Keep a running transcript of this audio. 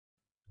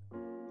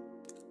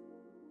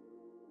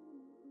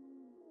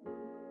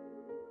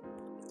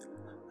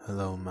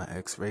Hello, my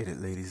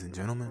X-rated ladies and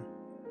gentlemen.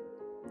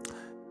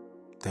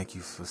 Thank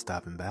you for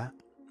stopping by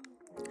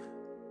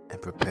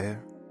and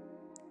prepare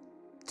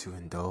to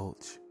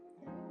indulge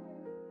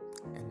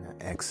in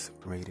the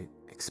X-rated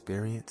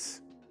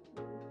experience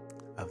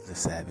of the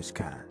savage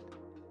kind.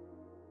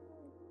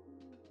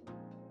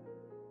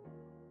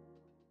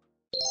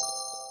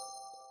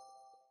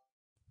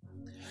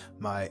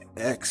 My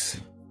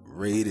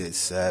X-rated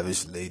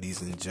savage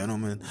ladies and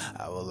gentlemen,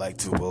 I would like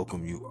to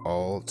welcome you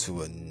all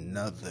to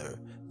another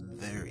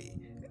very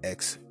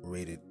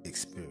X-rated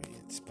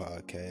experience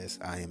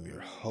podcast. I am your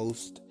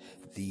host,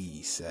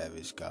 the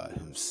Savage God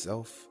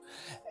himself,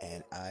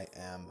 and I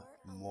am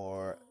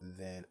more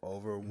than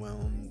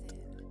overwhelmed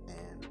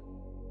and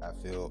I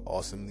feel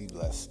awesomely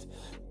blessed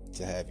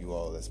to have you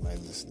all as my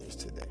listeners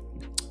today.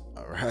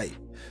 All right,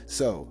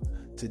 so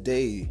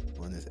today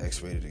on this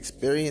X-rated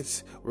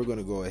experience, we're going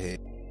to go ahead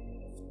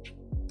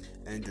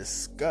and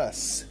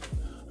discuss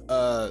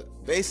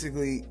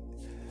basically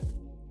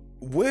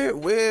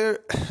where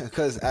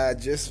because I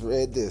just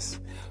read this,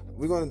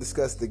 we're going to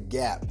discuss the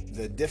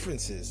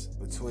differences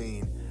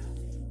between,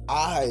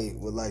 I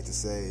would like to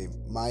say,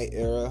 my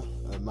era,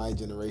 my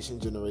generation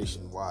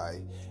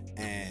Y,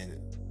 and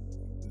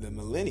the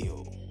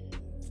millennial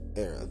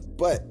era.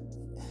 But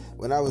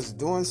when I was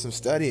doing some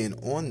studying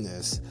on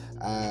this,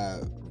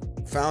 I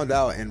found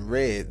out and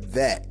read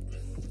that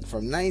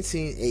from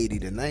 1980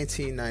 to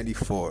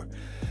 1994,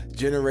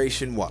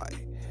 Generation Y,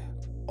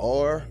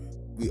 or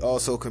we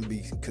also can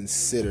be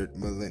considered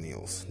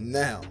millennials.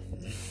 Now,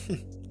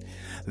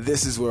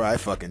 this is where I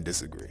fucking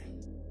disagree.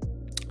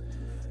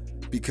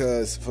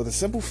 Because for the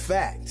simple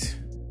fact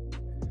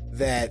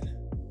that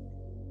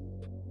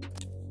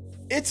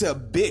it's a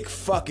big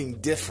fucking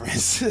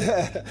difference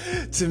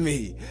to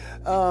me.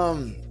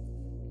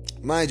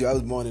 Mind you, I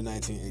was born in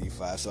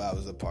 1985, so I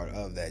was a part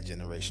of that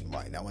Generation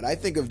Y. Now, when I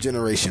think of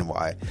Generation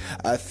Y,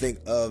 I think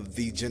of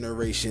the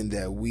generation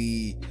that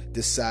we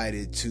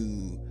decided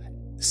to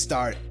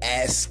start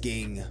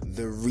asking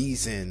the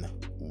reason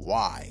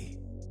why.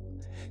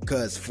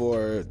 Because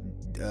for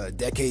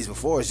decades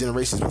before us,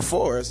 generations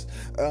before us,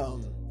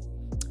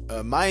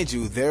 mind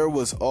you, there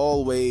was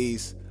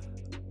always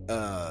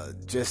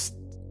just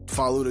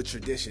follow the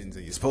traditions,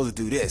 and you're supposed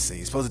to do this, and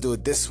you're supposed to do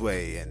it this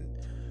way, and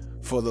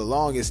for the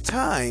longest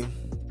time,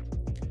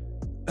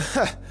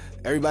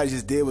 everybody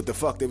just did what the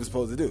fuck they were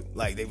supposed to do.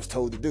 Like, they was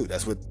told to do.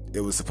 That's what it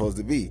was supposed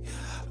to be.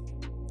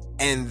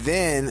 And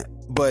then,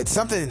 but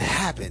something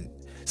happened.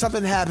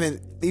 Something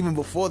happened even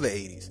before the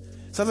 80s.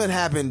 Something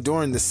happened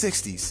during the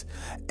 60s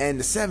and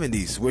the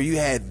 70s, where you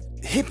had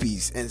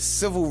hippies and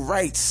civil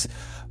rights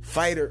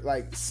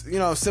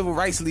civil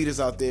rights leaders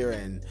out there,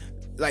 and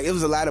like, it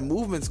was a lot of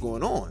movements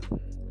going on.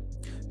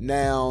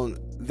 Now,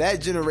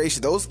 that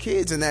generation, those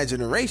kids in that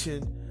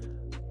generation,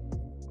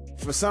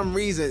 for some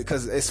reason,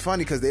 because it's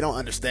funny because they don't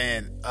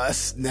understand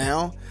us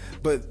now,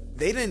 but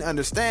they didn't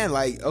understand,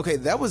 like, okay,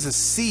 that was a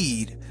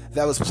seed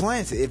that was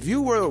planted. If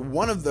you were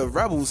one of the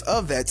rebels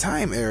of that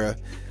time era,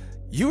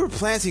 you were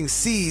planting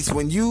seeds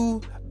when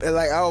you,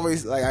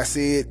 I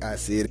see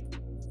it.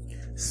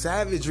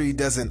 Savagery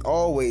doesn't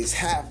always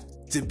have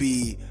to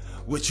be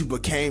what you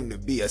became to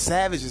be. A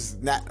savage is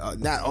not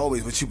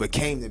always what you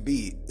became to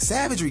be.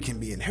 Savagery can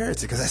be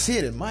inherited, because I see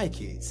it in my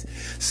kids.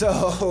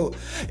 So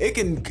it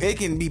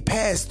can be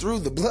passed through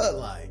the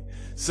bloodline.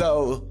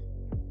 So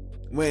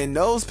when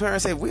those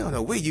parents say, we don't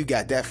know where you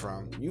got that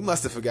from, you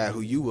must have forgot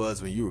who you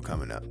was when you were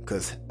coming up.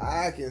 Because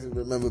I can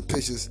remember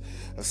pictures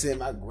of seeing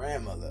my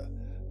grandmother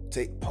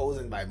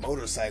posing by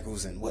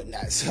motorcycles and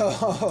whatnot.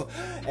 So,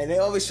 and they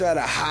always try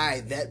to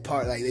hide that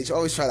part. Like, they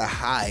always try to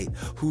hide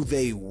who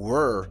they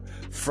were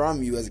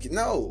from you as a kid.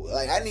 No,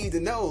 like, I need to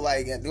know,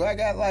 like, do I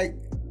got like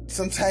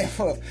some type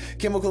of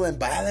chemical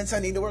imbalance I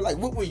need to work? Like,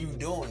 what were you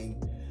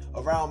doing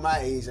around my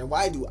age, and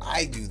why do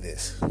I do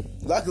this?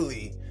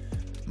 Luckily,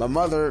 my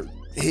mother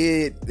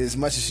hid as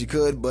much as she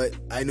could, but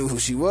I knew who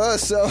she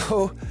was,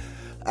 so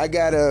I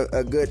got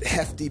a good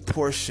hefty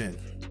portion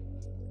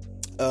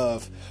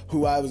of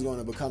who I was going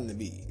to become to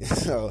be.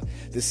 So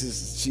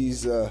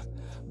she's a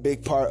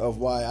big part of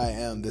why I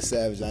am the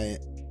savage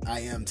I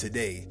am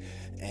today,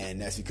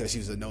 and that's because she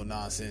was a no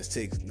nonsense,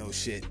 take no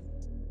shit,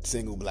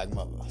 single black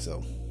mother.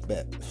 So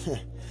bet.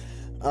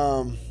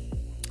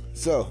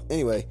 So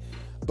anyway,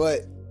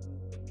 but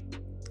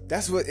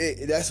that's what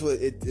it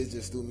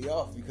just threw me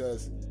off,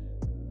 because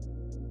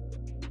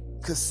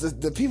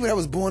the people that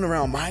was born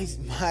around my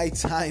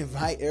time,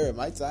 my era,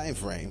 my time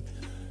frame,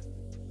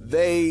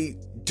 they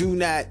do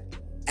not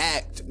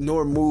act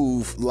nor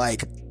move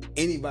like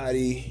any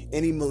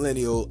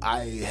millennial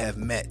I have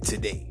met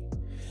today.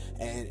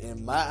 And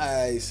in my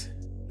eyes,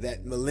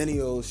 that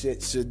millennial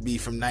shit should be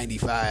from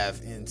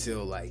 95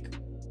 until like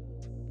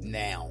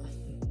now.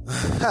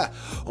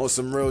 On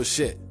some real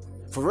shit.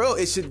 For real,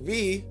 it should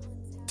be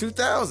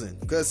 2000,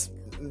 because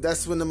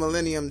that's when the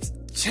millennium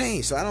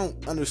changed. So I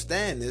don't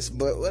understand this,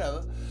 but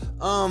whatever.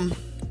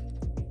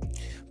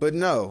 But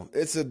no,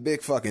 it's a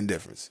big fucking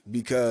difference,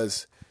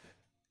 because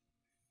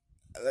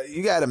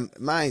you gotta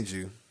mind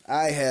you,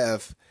 I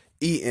have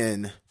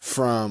eaten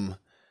from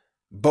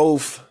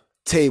both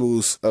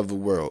tables of the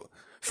world,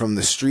 from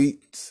the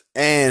streets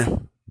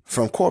and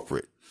from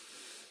corporate.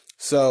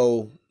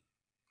 So,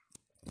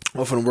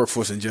 or from the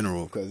workforce in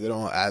general, because they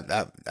don't.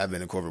 I've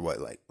been in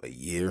corporate like a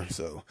year,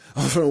 so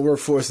from the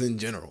workforce in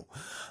general.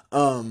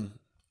 Um,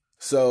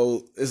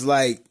 so it's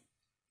like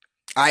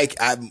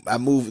I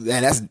moved,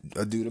 and that's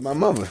due to my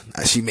mother.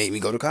 She made me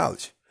go to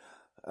college,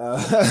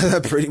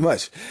 pretty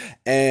much.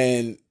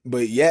 And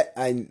but yet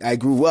I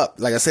grew up.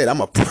 Like I said,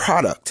 I'm a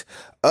product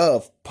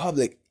of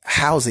public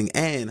housing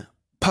and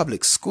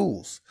public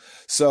schools.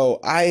 So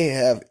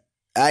I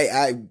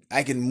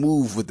can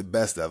move with the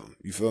best of them.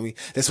 You feel me?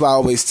 That's why I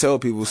always tell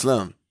people,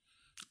 Slim,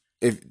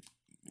 if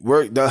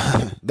work,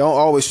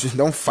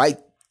 don't fight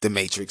the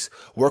matrix.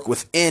 Work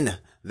within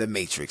the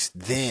matrix.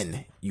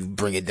 Then you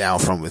bring it down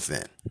from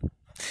within.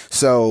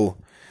 So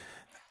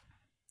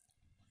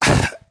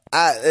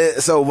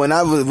so when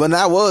I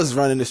was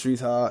running the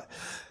streets hard,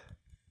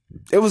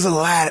 it was a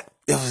lot.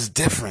 It was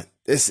different.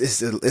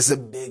 It's a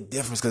big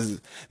difference because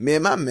me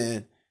and my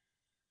man,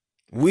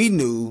 we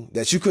knew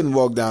that you couldn't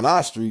walk down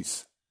our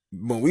streets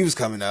when we was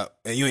coming up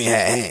and you ain't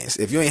had hands.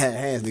 If you ain't had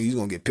hands, then you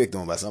gonna get picked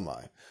on by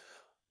somebody,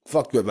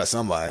 fucked up by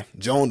somebody,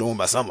 joned on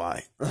by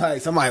somebody.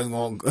 Like somebody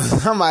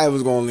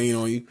was gonna lean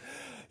on you.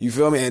 You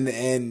feel me?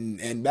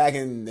 And back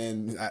in,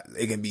 and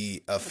it can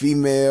be a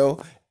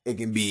female.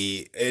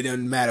 It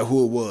doesn't matter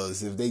who it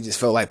was. If they just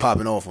felt like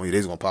popping off on you, they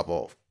was gonna pop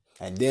off.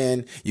 And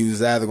then you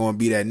was either gonna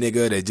be that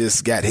nigga that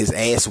just got his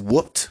ass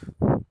whooped,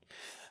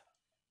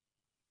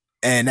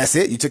 and that's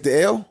it. You took the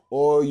L,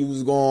 or you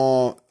was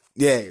gonna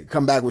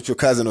come back with your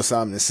cousin or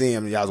something and see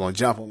him, and y'all was gonna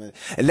jump him,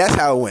 and that's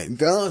how it went.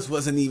 Guns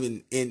wasn't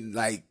even in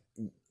like.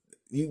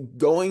 You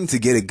going to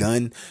get a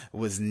gun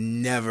was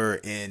never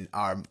in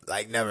our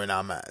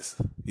minds.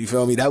 You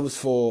feel me? That was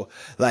for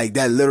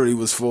that literally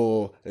was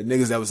for the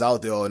niggas that was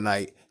out there all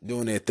night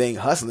doing their thing,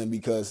 hustling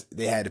because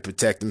they had to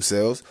protect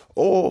themselves,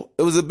 or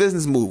it was a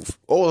business move,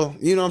 or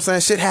you know what I'm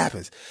saying? Shit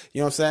happens.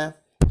 You know what I'm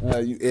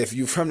saying? If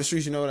you from the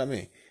streets, you know what I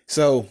mean.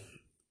 So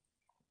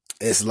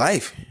it's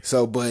life.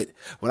 So, but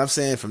what I'm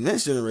saying from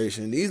this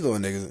generation, these little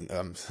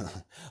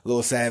niggas,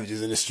 little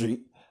savages in the street.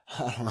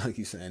 I don't want to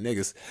keep saying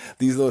niggas.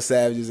 These little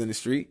savages in the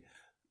street,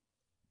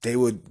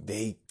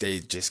 they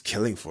just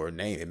killing for a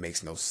name. It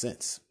makes no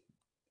sense.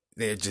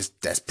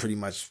 That's pretty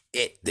much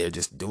it. They're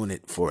just doing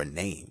it for a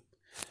name.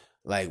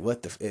 Like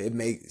what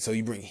so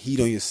you bring heat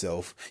on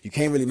yourself. You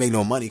can't really make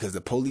no money because the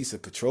police are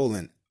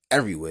patrolling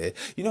everywhere.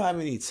 You know how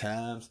many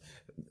times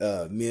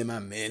me and my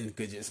men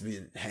could just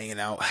be hanging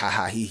out, ha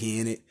ha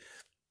he in it.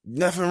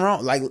 Nothing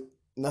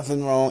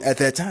wrong at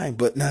that time,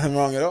 but nothing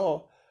wrong at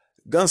all.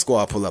 Gun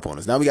squad pull up on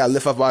us. Now we gotta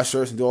lift up our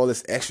shirts and do all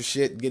this extra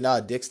shit, getting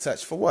our dicks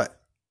touched. For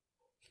what?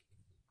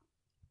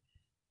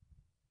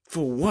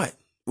 For what?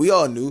 We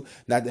all knew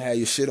not to have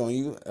your shit on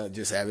you,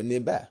 just have it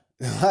nearby.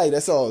 Like,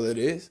 that's all it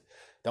is.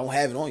 Don't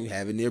have it on you,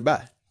 have it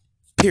nearby.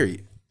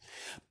 Period.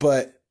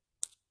 But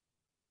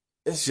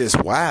it's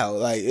just wild.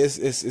 Like,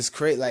 it's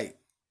crazy. Like,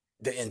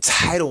 the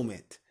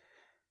entitlement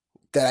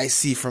that I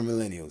see from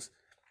millennials.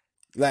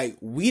 Like,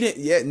 we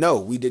did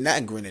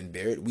not grin and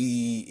bear it.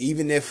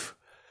 Even if,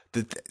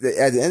 at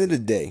the end of the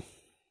day,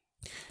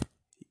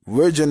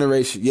 we're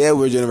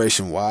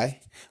generation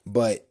Y,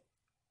 but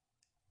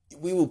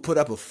we will put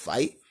up a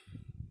fight.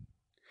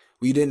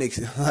 We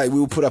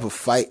will put up a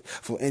fight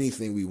for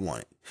anything we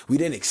wanted. We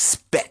didn't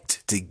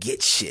expect to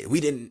get shit.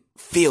 We didn't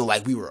feel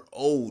like we were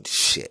old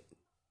shit.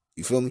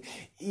 You feel me?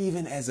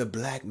 Even as a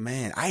black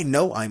man, I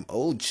know I'm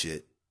old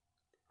shit.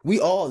 We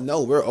all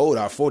know we're old,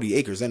 our 40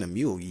 acres and a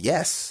mule,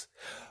 yes.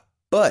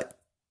 But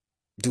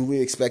do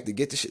we expect to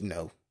get the shit?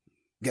 No.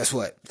 Guess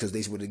what? Because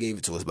they would have gave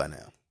it to us by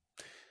now.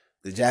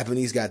 The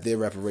Japanese got their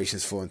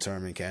reparations for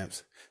internment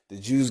camps. The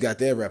Jews got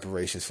their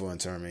reparations for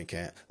internment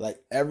camp.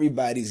 Like,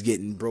 everybody's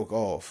getting broke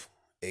off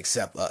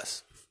except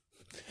us.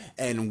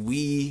 And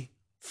we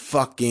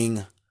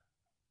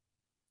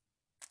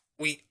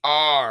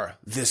are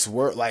this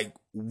world. Like,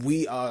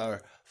 we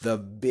are the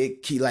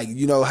big key. Like,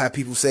 you know how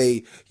people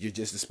say you're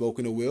just a spoke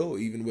in the wheel,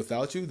 even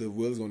without you, the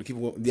wheel is going to keep.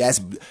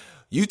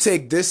 You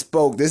take this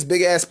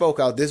big ass spoke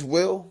out, this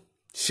wheel,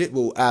 shit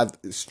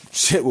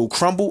will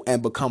crumble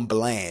and become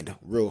bland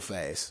real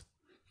fast.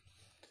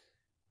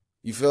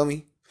 You feel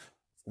me?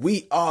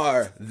 We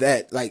are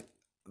that, like,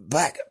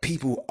 black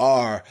people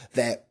are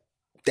that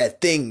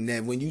thing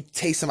that when you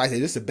taste somebody say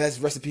this is the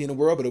best recipe in the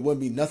world, but it wouldn't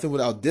be nothing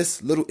without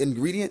this little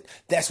ingredient.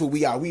 That's what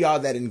we are. We are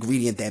that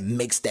ingredient that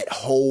makes that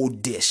whole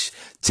dish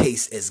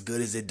taste as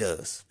good as it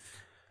does.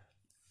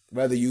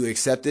 Whether you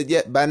accept it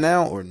yet by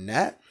now or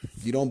not,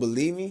 you don't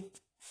believe me?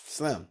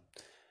 Slim.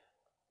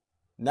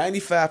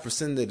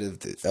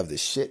 95% of the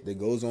shit that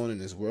goes on in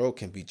this world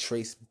can be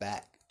traced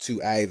back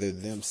to either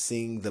them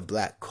seeing the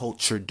black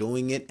culture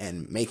doing it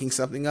and making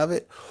something of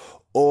it,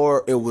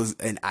 or it was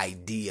an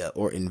idea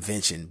or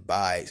invention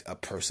by a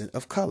person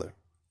of color.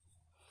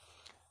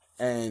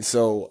 And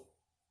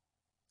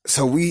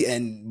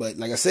but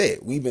like I said,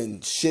 we've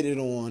been shitted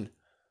on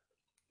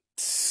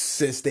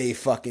since they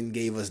fucking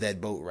gave us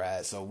that boat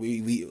ride. So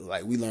we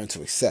learned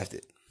to accept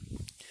it.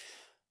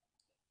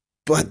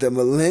 But the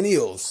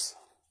millennials,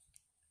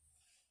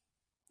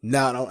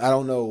 now I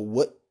don't know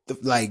what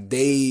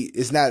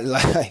it's not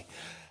like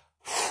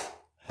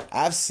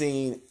I've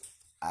seen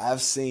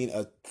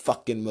a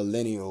fucking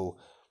millennial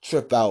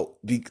trip out,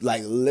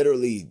 like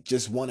literally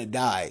just want to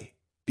die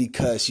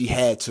because she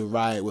had to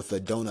ride with a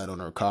donut on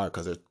her car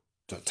because her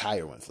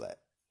tire went flat.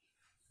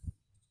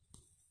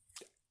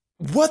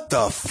 What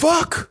the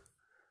fuck?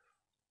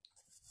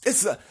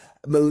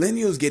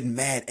 Millennials get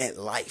mad at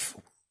life,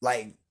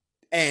 like,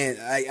 and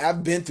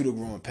I've been through the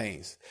growing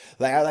pains.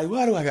 Why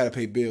do I gotta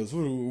pay bills?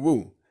 Woo, woo,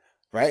 woo.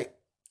 Right?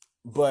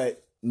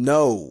 But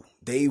no,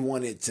 they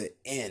wanted to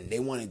end. They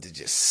wanted to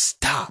just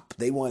stop.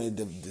 They wanted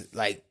to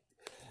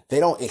they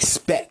don't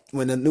expect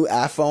when the new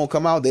iPhone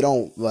come out. They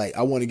don't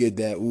I want to get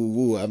that.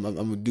 Ooh, I'm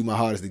gonna do my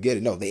hardest to get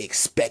it. No, they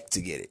expect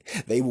to get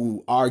it. They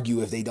will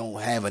argue if they don't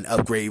have an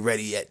upgrade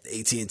ready at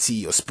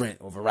AT&T or Sprint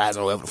or Verizon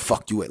or whatever the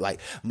fuck you at. Like,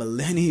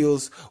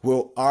 millennials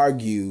will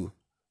argue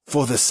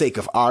for the sake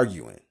of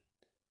arguing,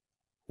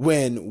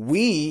 when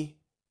we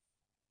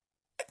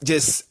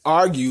just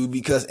argue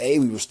because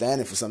we were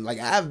standing for something. Like,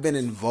 I've been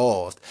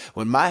involved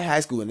when my high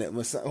school, when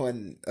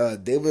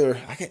they were,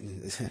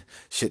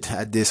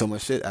 I did so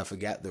much shit I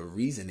forgot the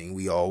reasoning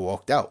we all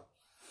walked out.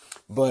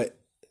 But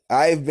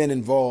I've been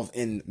involved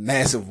in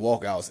massive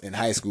walkouts in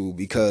high school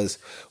because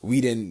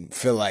we didn't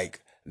feel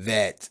like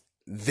that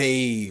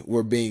they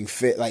were being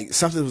fit. Like,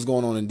 something was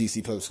going on in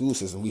DC public school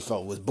system we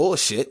felt was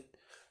bullshit.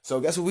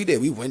 So guess what we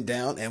did? We went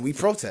down and we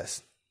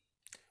protested.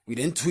 We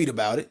didn't tweet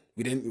about it.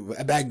 We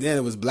didn't. Back then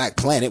it was Black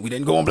Planet. We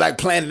didn't go on Black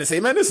Planet and say,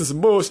 "Man, this is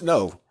some bullshit."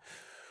 No,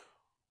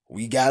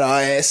 we got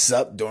our ass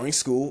up during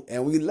school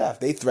and we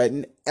left. They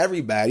threatened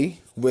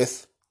everybody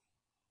with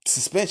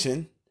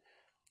suspension,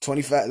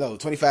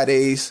 25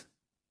 days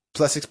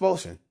plus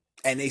expulsion,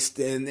 and they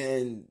said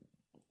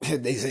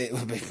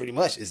pretty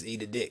much it's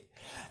eat a dick.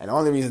 And the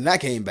only reason I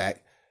came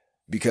back,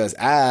 because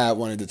I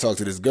wanted to talk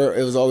to this girl.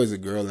 It was always a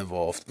girl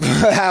involved.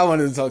 I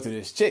wanted to talk to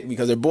this chick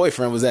because her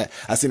boyfriend was I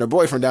seen her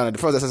boyfriend down at the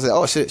protest. I said,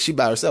 "Oh shit, she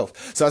by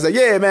herself." So I said,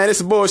 "Yeah, man, it's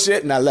some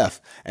bullshit." And I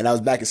left. And I was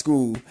back at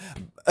school.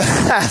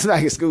 As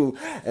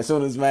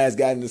soon as my ass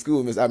got into school,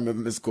 I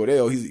remember Mr.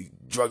 Cordell, he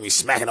drugged me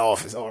smacking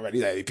off his already.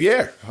 He's like, "Hey,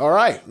 Pierre, all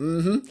right.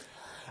 Mm-hmm."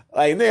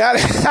 Like, nigga,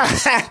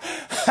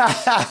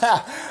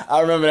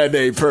 I remember that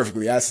day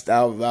perfectly. I was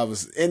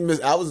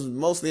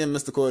mostly in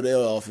Mr.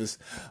 Cordell's office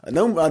a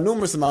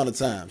numerous amount of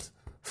times.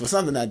 For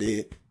something I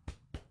did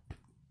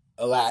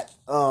a lot.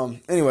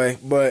 Anyway,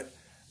 but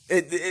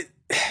it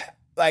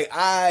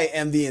I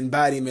am the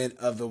embodiment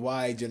of the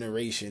Y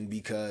generation,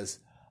 because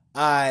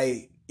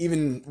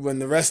even when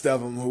the rest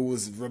of them who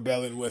was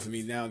rebelling with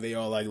me, now they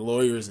all like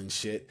lawyers and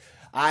shit,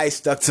 I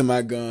stuck to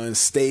my guns,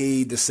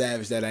 stayed the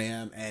savage that I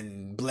am,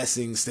 and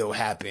blessings still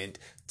happened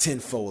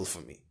tenfold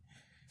for me.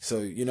 So,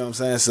 you know what I'm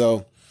saying?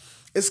 So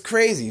it's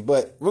crazy,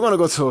 but we're going to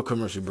go to a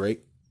commercial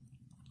break.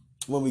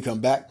 When we come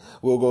back,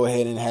 we'll go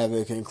ahead and have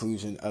a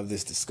conclusion of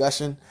this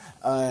discussion.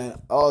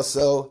 And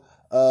also,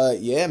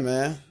 yeah,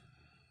 man,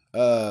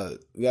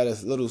 we got a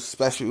little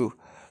special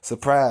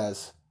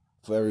surprise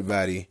for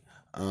everybody.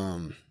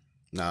 I'm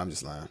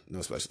just lying.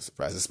 No special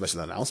surprise. It's a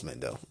special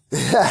announcement, though.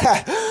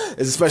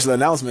 It's a special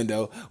announcement,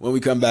 though, when we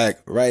come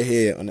back right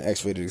here on the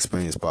X-Rated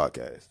Experience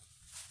podcast.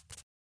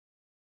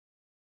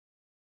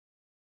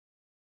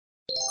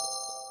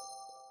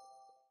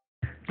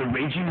 The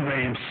Raging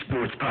Rams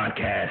Sports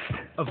Podcast.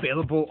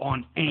 Available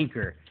on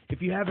Anchor. If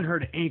you haven't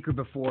heard of Anchor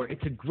before,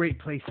 it's a great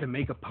place to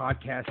make a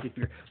podcast. If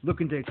you're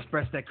looking to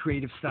express that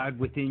creative side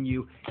within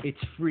you, it's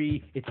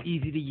free, it's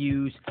easy to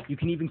use. You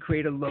can even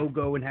create a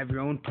logo and have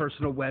your own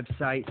personal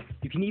website.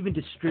 You can even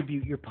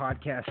distribute your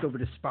podcast over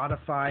to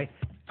Spotify,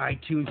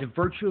 iTunes, and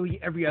virtually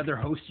every other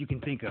host you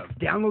can think of.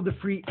 Download the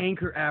free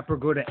Anchor app or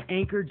go to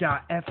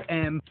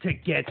anchor.fm to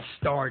get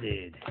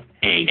started.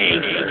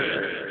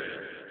 Anchor.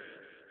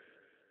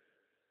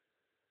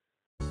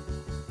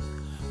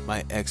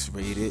 My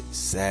X-rated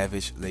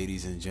savage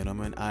ladies and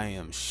gentlemen, I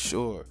am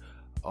sure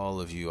all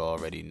of you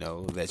already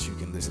know that you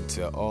can listen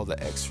to all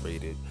the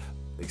X-rated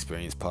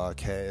Experience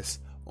podcasts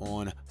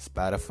on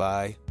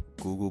Spotify,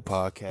 Google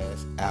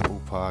Podcasts,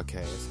 Apple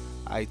Podcasts,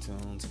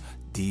 iTunes,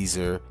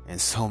 Deezer, and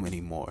so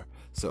many more.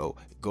 So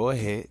go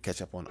ahead,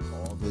 catch up on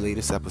all the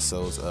latest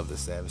episodes of the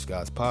Savage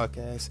Gods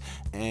podcast,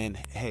 and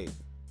hey,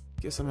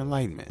 get some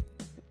enlightenment.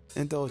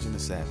 Indulge in the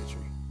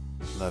savagery.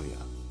 Love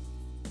y'all.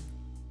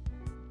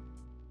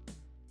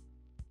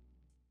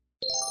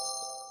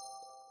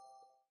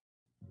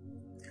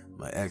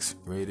 My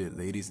X-rated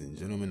ladies and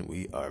gentlemen,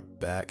 we are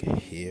back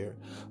here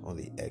on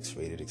the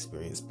X-Rated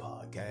Experience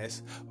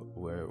podcast,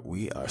 where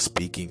we are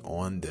speaking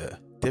on the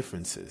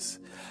differences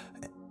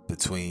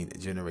between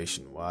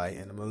Generation Y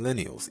and the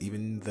millennials,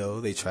 even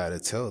though they try to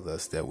tell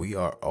us that we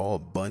are all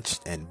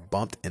bunched and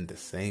bumped in the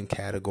same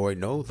category.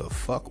 No, the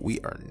fuck we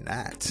are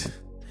not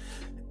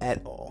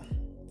at all.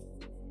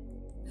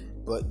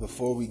 But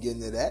before we get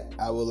into that,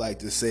 I would like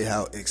to say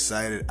how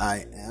excited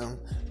I am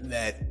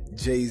that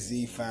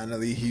Jay-Z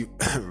finally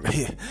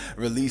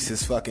released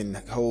his fucking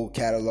whole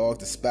catalog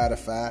to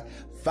Spotify.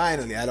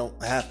 Finally, I'm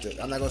not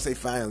going to say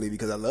finally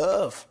because I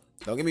love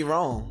Don't get me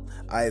wrong.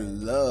 I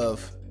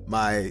love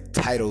my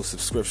title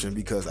subscription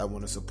because I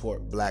want to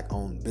support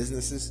black-owned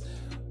businesses.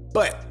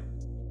 But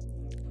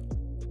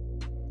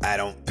I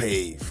don't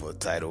pay for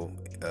title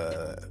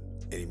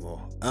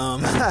anymore.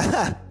 And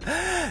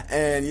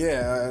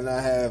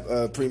I have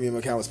a premium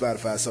account with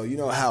Spotify. So you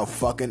know how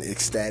fucking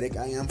ecstatic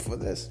I am for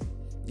this?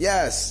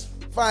 Yes,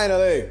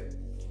 finally.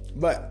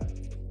 But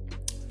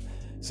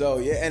so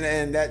yeah,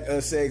 and that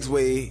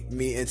segues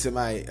me into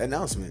my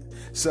announcement.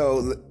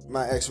 So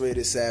my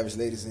X-Rated Savage,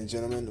 ladies and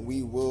gentlemen,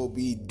 we will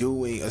be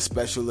doing a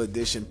special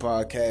edition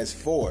podcast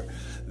for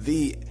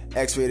the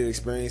X-Rated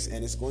Experience,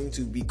 and it's going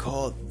to be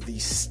called The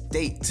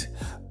State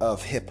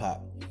of Hip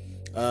Hop.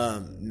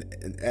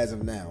 As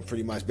of now,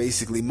 pretty much,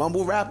 basically,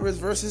 mumble rappers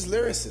versus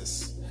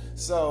lyricists.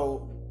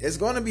 So it's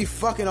going to be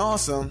fucking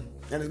awesome,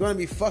 and it's going to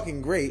be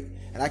fucking great.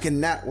 And I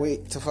cannot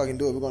wait to fucking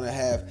do it. We're going to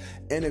have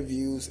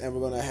interviews, and we're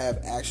going to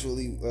have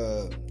actually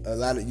you're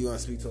going to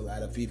speak to a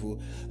lot of people,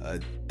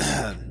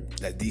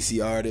 that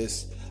DC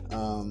artists.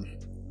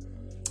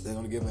 They're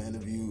going to give an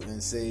interview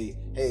and say,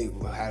 hey,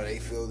 how do they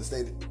feel the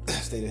state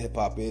of hip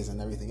hop is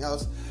and everything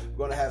else. We're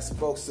going to have some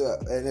folks,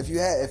 and if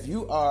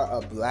you are a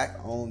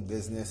black-owned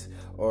business,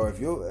 or if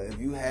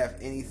you have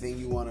anything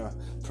you want to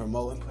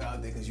promote and put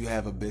out there because you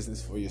have a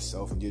business for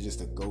yourself and you're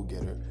just a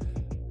go-getter,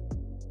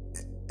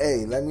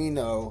 hey, let me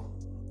know.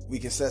 We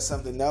can set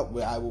something up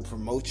where I will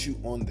promote you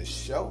on the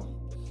show.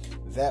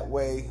 That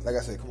way, like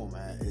I said, come on,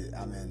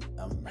 man.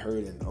 I'm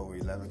heard in over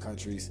 11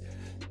 countries.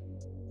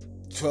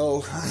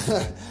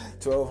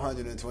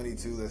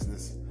 1,222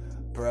 listeners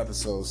per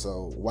episode.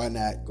 So why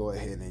not go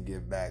ahead and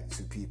give back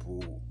to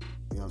people, you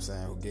know what I'm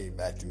saying, who gave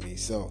back to me.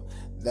 So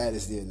that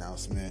is the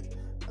announcement.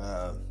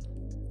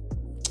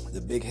 The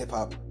Big Hip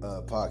Hop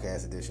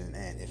Podcast Edition.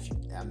 And it's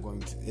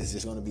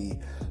just going to be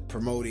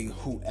promoting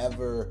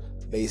whoever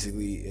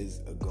basically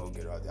is a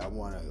go-getter out there. I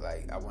want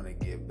to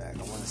give back.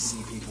 I want to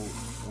see people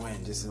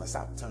win. Just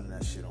stop turning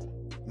that shit on.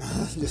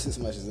 Just as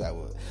much as I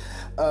would.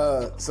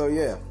 So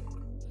yeah.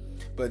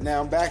 But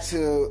now back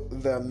to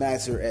the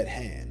matter at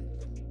hand.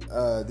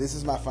 This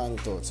is my final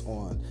thoughts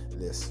on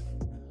this.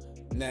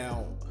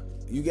 Now,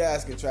 you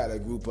guys can try to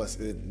group us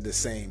in the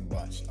same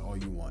bunch all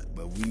you want,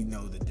 but we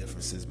know the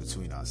differences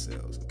between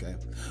ourselves, okay?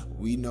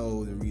 We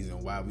know the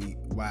reason why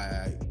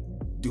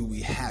do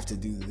we have to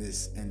do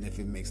this, and if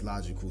it makes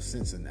logical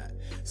sense or not.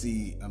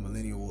 See, a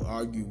millennial will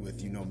argue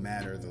with you no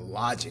matter the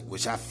logic,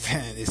 which I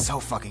find is so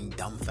fucking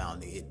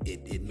dumbfounding.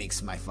 It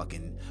makes my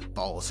fucking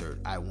balls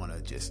hurt. I want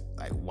to just,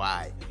 like,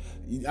 why?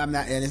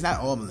 And it's not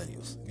all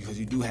millennials, because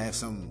you do have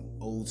some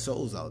old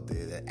souls out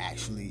there that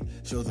actually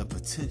show the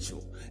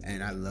potential,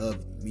 and I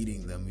love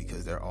meeting them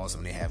because they're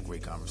awesome. They have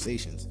great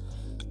conversations.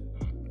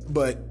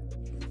 But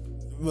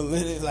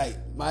millennials, like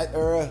my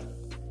era,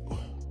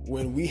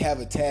 when we have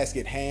a task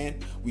at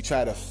hand, we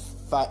try to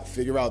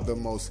figure out the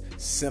most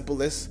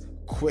simplest,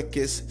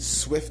 quickest,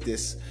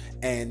 swiftest,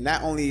 and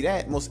not only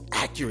that, most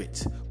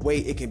accurate way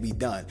it can be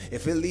done.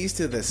 If it leads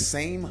to the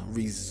same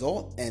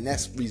result, and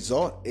that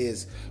result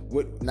is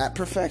not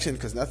perfection,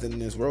 because nothing in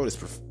this world is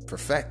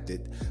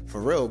perfected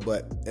for real,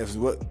 but if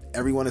what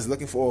everyone is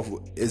looking for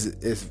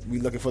is we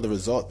looking for the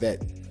result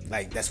that,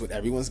 like, that's what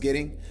everyone's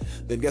getting,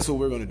 then guess what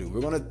we're going to do? We're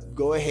going to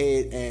go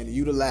ahead and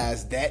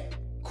utilize that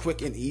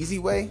quick and easy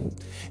way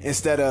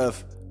instead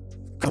of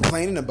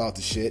complaining about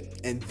the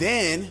shit and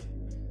then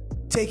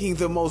taking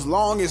the most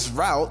longest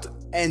route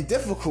and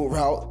difficult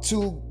route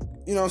to,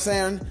 you know what I'm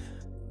saying,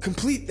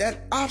 complete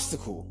that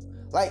obstacle.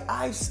 Like,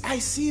 I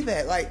see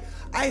that. Like,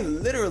 I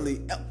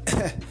literally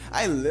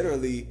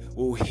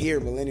will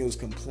hear millennials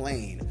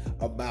complain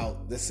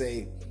about, let's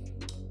say,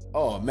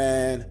 oh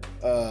man,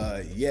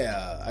 I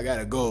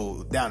gotta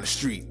go down the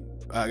street.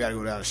 I gotta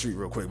go down the street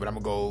real quick, but I'm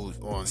gonna go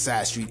on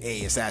side street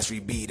A and side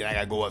street B, then I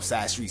gotta go up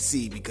side street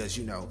C because,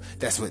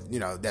 that's what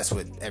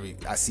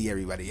I see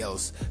everybody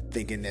else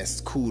thinking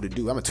that's cool to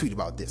do. I'm gonna tweet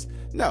about this.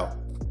 No.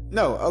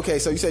 Okay,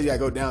 so you said you gotta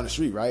go down the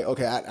street, right?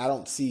 Okay, I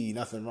don't see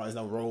nothing wrong. There's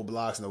no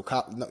roadblocks, no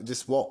cop, no,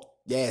 just walk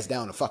your ass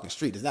down the fucking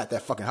street. It's not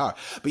that fucking hard.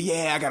 But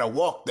yeah, I gotta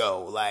walk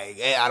though. Like,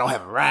 I don't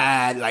have a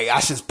ride. Like, I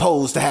should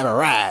supposed to have a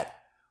ride.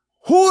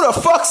 Who the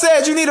fuck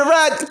said you need a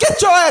ride?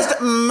 Get your ass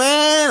down.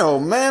 Man, oh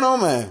man, oh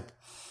man.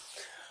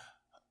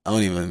 I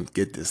don't even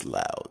get this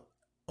loud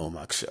on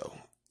my show,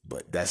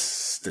 but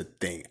that's the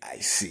thing I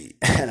see.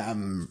 And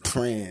I'm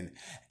praying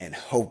and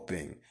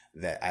hoping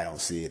that I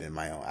don't see it in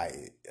my own,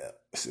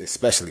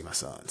 especially my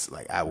sons.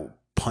 Like, I will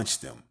punch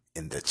them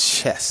in the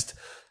chest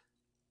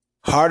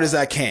hard as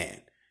I can,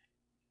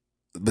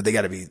 but they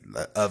got to be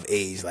of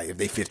age. Like, if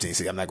they 15,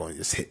 16, I'm not going to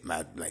just hit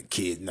my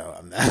kid. No,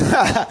 I'm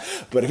not.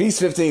 But if he's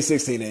 15,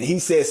 16 and he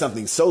says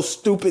something so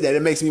stupid that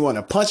it makes me want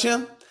to punch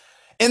him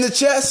in the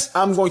chest,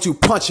 I'm going to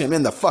punch him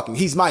in the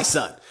he's my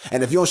son.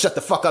 And if you don't shut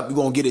the fuck up, you're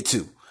going to get it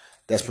too.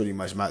 That's pretty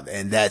much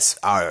and that's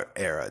our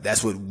era.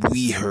 That's what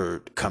we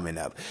heard coming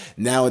up.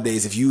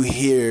 Nowadays, if you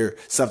hear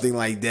something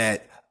like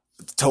that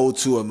told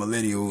to a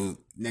millennial,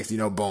 next thing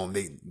you know, boom,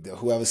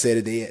 whoever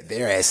said it,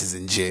 their ass is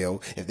in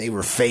jail. If they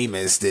were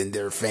famous, then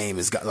their fame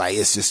is like,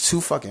 it's just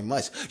too fucking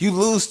much. You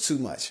lose too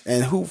much.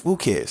 And who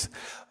cares?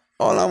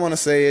 All I want to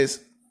say is,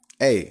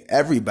 hey,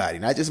 everybody,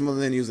 not just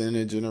millennials and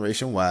the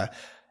Generation Y,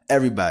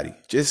 everybody,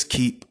 just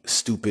keep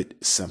stupid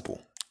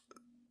simple.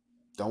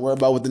 Don't worry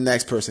about what the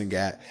next person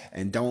got,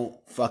 and don't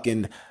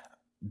fucking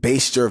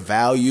base your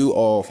value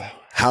off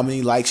how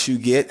many likes you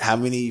get, how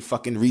many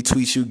fucking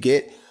retweets you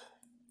get,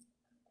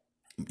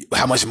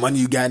 how much money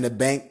you got in the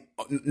bank.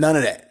 None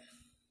of that.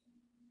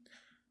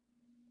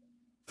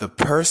 The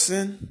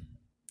person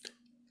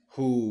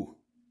who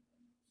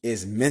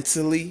is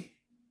mentally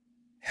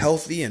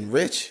healthy and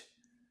rich,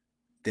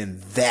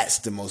 then that's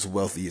the most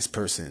wealthiest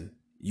person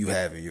you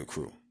have in your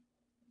crew.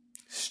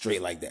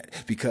 Straight like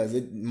that. Because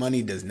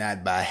money does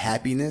not buy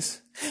happiness.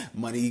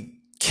 Money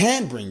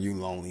can bring you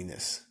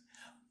loneliness.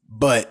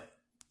 But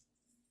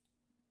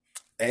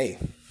hey,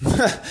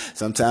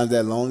 sometimes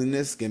that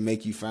loneliness can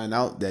make you find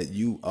out that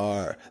you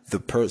are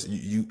the person.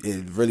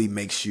 It really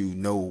makes you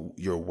know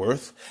your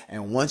worth.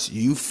 And once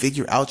you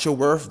figure out your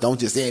worth, don't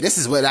just say, this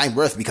is what I'm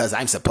worth because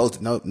I'm supposed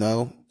to.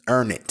 No,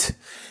 earn it.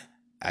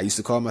 I used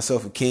to call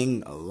myself a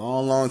king a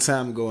long, long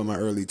time ago in my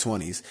early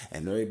 20s,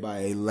 and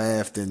everybody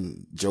laughed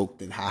and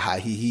joked and ha ha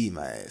he he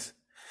my ass.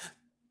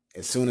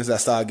 As soon as I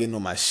started getting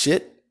on my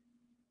shit,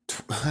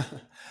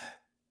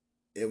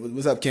 it was,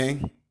 what's up,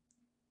 king?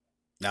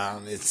 Nah,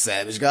 it's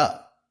Savage God.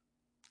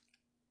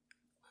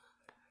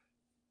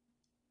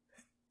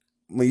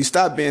 When you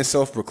stop being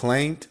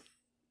self-proclaimed,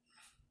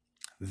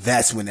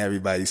 that's when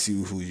everybody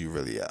sees who you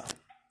really are.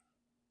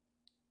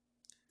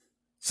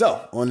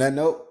 So, on that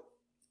note,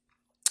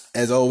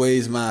 as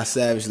always, my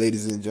savage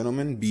ladies and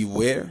gentlemen,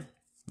 beware,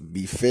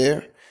 be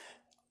fair,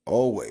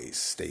 always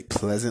stay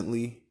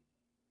pleasantly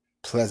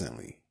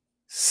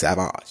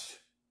savage.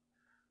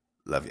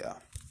 Love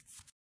y'all.